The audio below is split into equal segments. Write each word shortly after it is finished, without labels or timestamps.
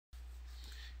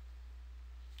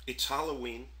It's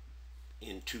Halloween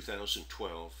in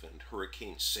 2012, and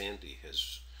Hurricane Sandy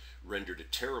has rendered a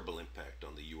terrible impact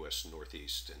on the U.S.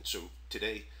 Northeast. And so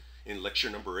today, in lecture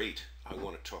number 8, I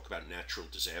want to talk about natural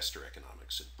disaster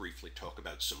economics and briefly talk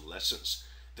about some lessons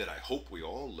that I hope we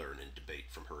all learn in debate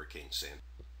from Hurricane Sandy.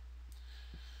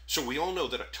 So we all know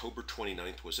that October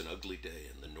 29th was an ugly day,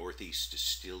 and the Northeast is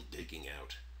still digging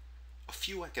out. A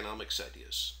few economics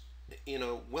ideas. In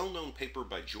a well-known paper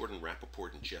by Jordan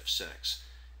Rappaport and Jeff Sachs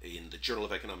in the Journal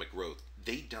of Economic Growth,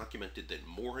 they documented that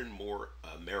more and more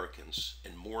Americans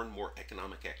and more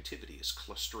economic activity is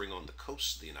clustering on the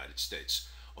coasts of the United States,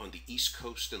 on the East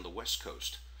Coast and the West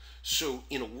Coast. So,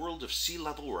 in a world of sea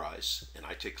level rise, and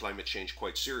I take climate change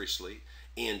quite seriously,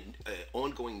 and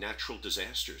ongoing natural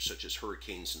disasters such as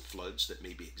hurricanes and floods that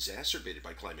may be exacerbated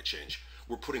by climate change,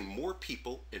 we're putting more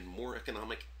people and more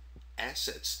economic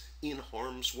assets in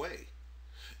harm's way.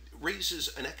 Raises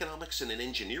an economics and an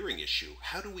engineering issue.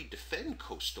 How do we defend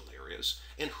coastal areas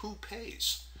and who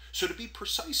pays? So, to be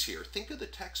precise here, think of the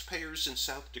taxpayers in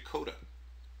South Dakota.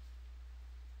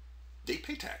 They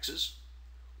pay taxes.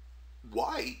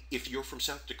 Why, if you're from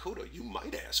South Dakota, you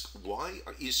might ask, why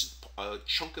is a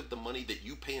chunk of the money that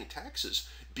you pay in taxes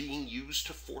being used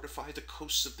to fortify the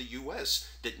coasts of the U.S.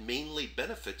 that mainly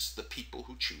benefits the people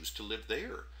who choose to live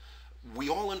there? We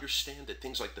all understand that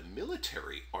things like the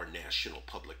military are national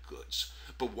public goods,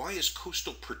 but why is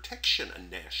coastal protection a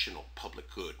national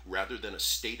public good rather than a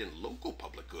state and local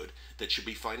public good that should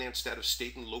be financed out of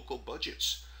state and local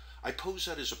budgets? I pose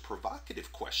that as a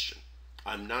provocative question.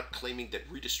 I'm not claiming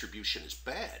that redistribution is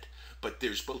bad, but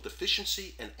there's both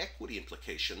efficiency and equity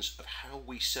implications of how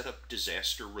we set up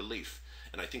disaster relief,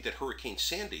 and I think that Hurricane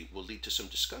Sandy will lead to some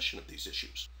discussion of these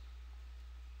issues.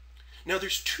 Now,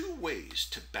 there's two ways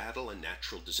to battle a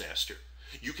natural disaster.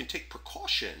 You can take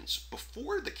precautions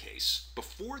before the case,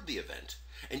 before the event,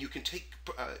 and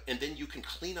and then you can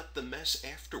clean up the mess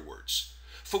afterwards.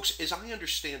 Folks, as I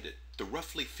understand it, the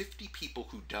roughly 50 people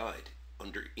who died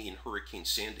in Hurricane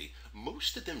Sandy,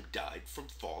 most of them died from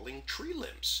falling tree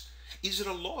limbs. Is it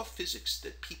a law of physics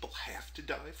that people have to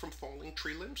die from falling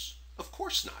tree limbs? Of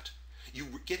course not. You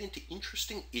get into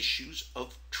interesting issues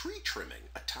of tree trimming,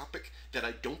 a topic that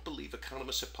I don't believe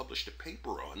economists have published a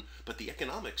paper on, but the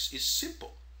economics is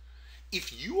simple.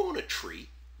 If you own a tree,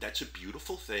 that's a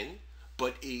beautiful thing,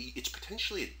 but it's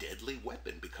potentially a deadly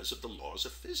weapon because of the laws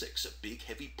of physics, a big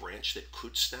heavy branch that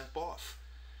could snap off.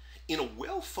 In a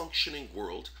well-functioning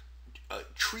world,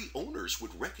 tree owners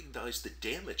would recognize the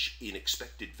damage in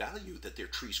expected value that their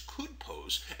trees could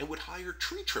pose and would hire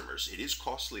tree trimmers. It is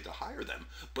costly to hire them,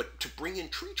 but to bring in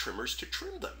tree trimmers to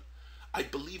trim them. I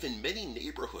believe in many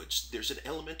neighborhoods there's an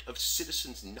element of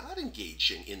citizens not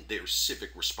engaging in their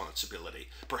civic responsibility.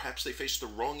 Perhaps they face the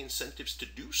wrong incentives to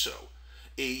do so.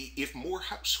 If more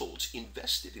households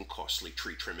invested in costly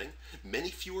tree trimming, many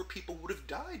fewer people would have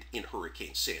died in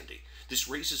Hurricane Sandy. This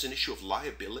raises an issue of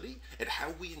liability and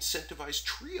how we incentivize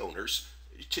tree owners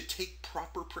to take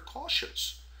proper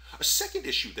precautions. A second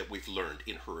issue that we've learned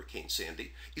in Hurricane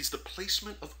Sandy is the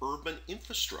placement of urban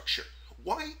infrastructure.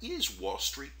 Why is Wall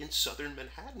Street in southern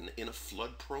Manhattan in a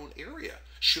flood-prone area?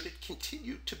 Should it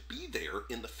continue to be there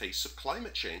in the face of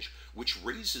climate change, which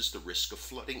raises the risk of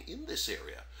flooding in this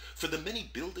area? For the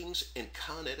many buildings and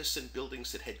Con Edison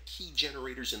buildings that had key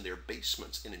generators in their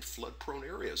basements and in flood-prone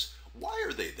areas, why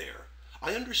are they there?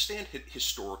 I understand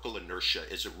historical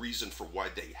inertia as a reason for why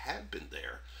they have been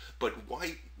there, but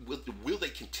why will they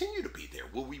continue to be there?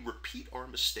 Will we repeat our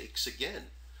mistakes again?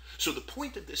 So the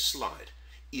point of this slide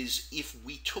is if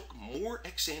we took more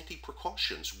ex-ante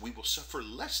precautions, we will suffer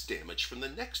less damage from the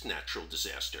next natural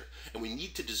disaster. And we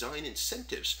need to design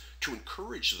incentives to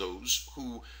encourage those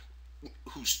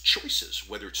whose choices,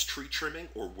 whether it's tree trimming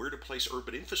or where to place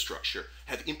urban infrastructure,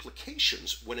 have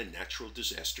implications when a natural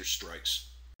disaster strikes.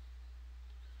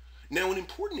 Now, an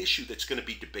important issue that's going to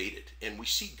be debated, and we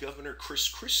see Governor Chris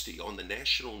Christie on the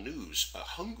national news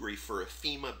hungry for a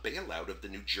FEMA bailout of the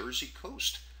New Jersey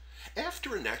coast.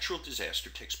 After a natural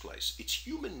disaster takes place, it's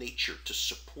human nature to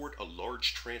support a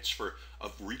large transfer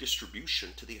of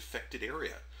redistribution to the affected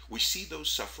area. We see those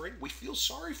suffering, we feel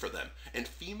sorry for them, and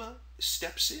FEMA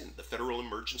steps in, the Federal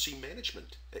Emergency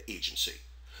Management Agency.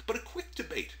 But a quick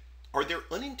debate. Are there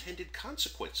unintended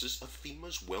consequences of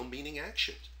FEMA's well-meaning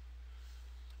actions?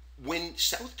 When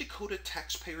South Dakota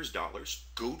taxpayers' dollars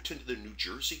go to the New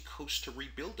Jersey coast to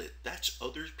rebuild it, that's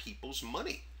other people's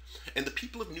money. And the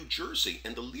people of New Jersey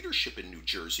and the leadership in New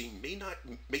Jersey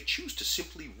may choose to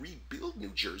simply rebuild New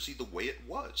Jersey the way it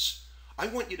was. I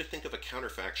want you to think of a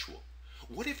counterfactual.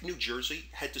 What if New Jersey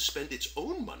had to spend its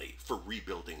own money for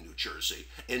rebuilding New Jersey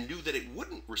and knew that it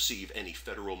wouldn't receive any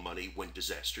federal money when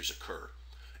disasters occur?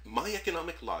 My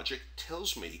economic logic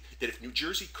tells me that if New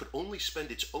Jersey could only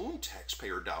spend its own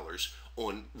taxpayer dollars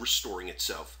on restoring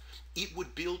itself, it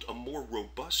would build a more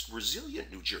robust,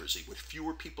 resilient New Jersey with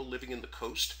fewer people living in the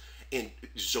coast and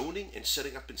zoning and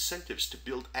setting up incentives to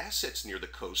build assets near the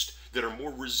coast that are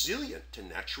more resilient to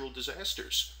natural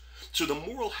disasters. So the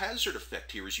moral hazard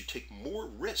effect here is you take more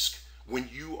risk when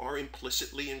you are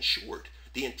implicitly insured.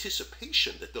 The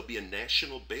anticipation that there'll be a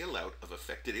national bailout of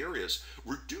affected areas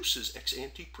reduces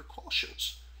ex-ante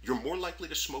precautions. You're more likely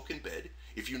to smoke in bed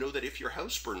if you know that if your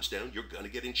house burns down, you're going to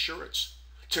get insurance.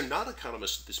 To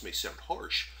non-economists, this may sound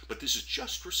harsh, but this is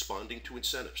just responding to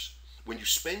incentives. When you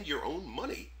spend your own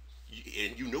money,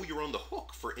 and you know you're on the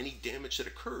hook for any damage that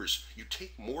occurs, you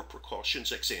take more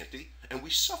precautions ex ante, and we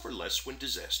suffer less when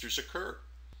disasters occur.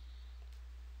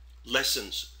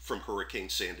 Lessons from Hurricane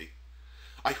Sandy.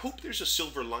 I hope there's a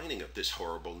silver lining of this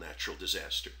horrible natural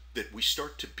disaster, that we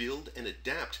start to build and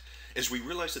adapt as we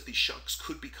realize that these shocks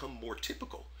could become more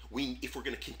typical. If we're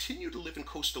going to continue to live in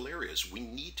coastal areas, we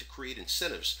need to create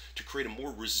incentives to create a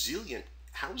more resilient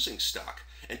housing stock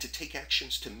and to take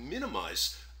actions to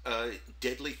minimize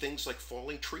deadly things like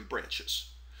falling tree branches.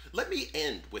 Let me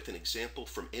end with an example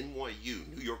from NYU,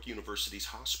 New York University's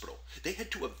hospital. They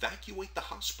had to evacuate the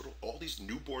hospital, all these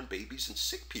newborn babies and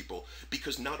sick people,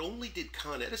 because not only did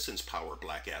Con Edison's power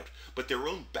black out, but their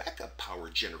own backup power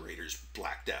generators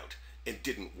blacked out and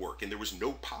didn't work, and there was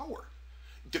no power.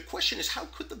 The question is, how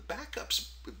could the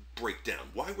backups break down?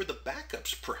 Why were the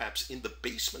backups perhaps in the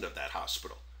basement of that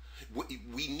hospital?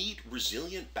 We need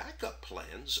resilient backup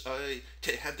plans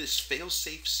to have this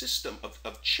fail-safe system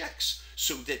of checks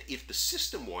so that if the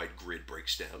system-wide grid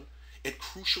breaks down, at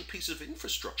crucial pieces of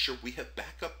infrastructure, we have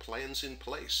backup plans in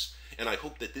place. And I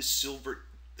hope that a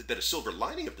silver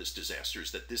lining of this disaster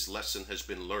is that this lesson has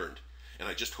been learned. And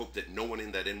I just hope that no one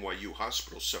in that NYU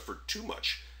hospital suffered too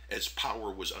much as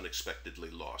power was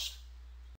unexpectedly lost.